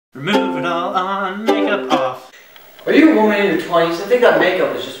Remove it all on, makeup off. Are you a woman in your 20s? I think that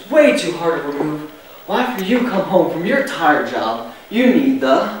makeup is just way too hard to remove. Well, after you come home from your tired job, you need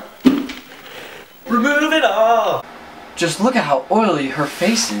the... Remove it all! Just look at how oily her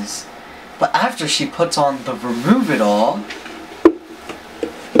face is. But after she puts on the Remove It All...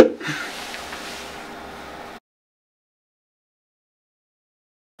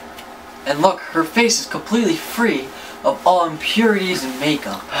 And look, her face is completely free of all impurities and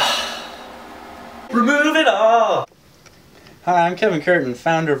makeup. Remove it all! Hi, I'm Kevin Curtin,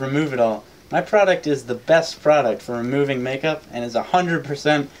 founder of Remove It All. My product is the best product for removing makeup and is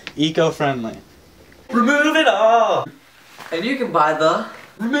 100% eco-friendly. Remove it all! And you can buy the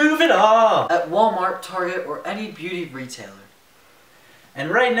Remove it all! at Walmart, Target, or any beauty retailer. And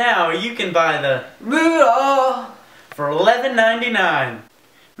right now, you can buy the Remove It All for $11.99.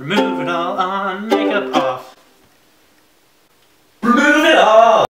 Remove it all on, makeup off. Remove it all!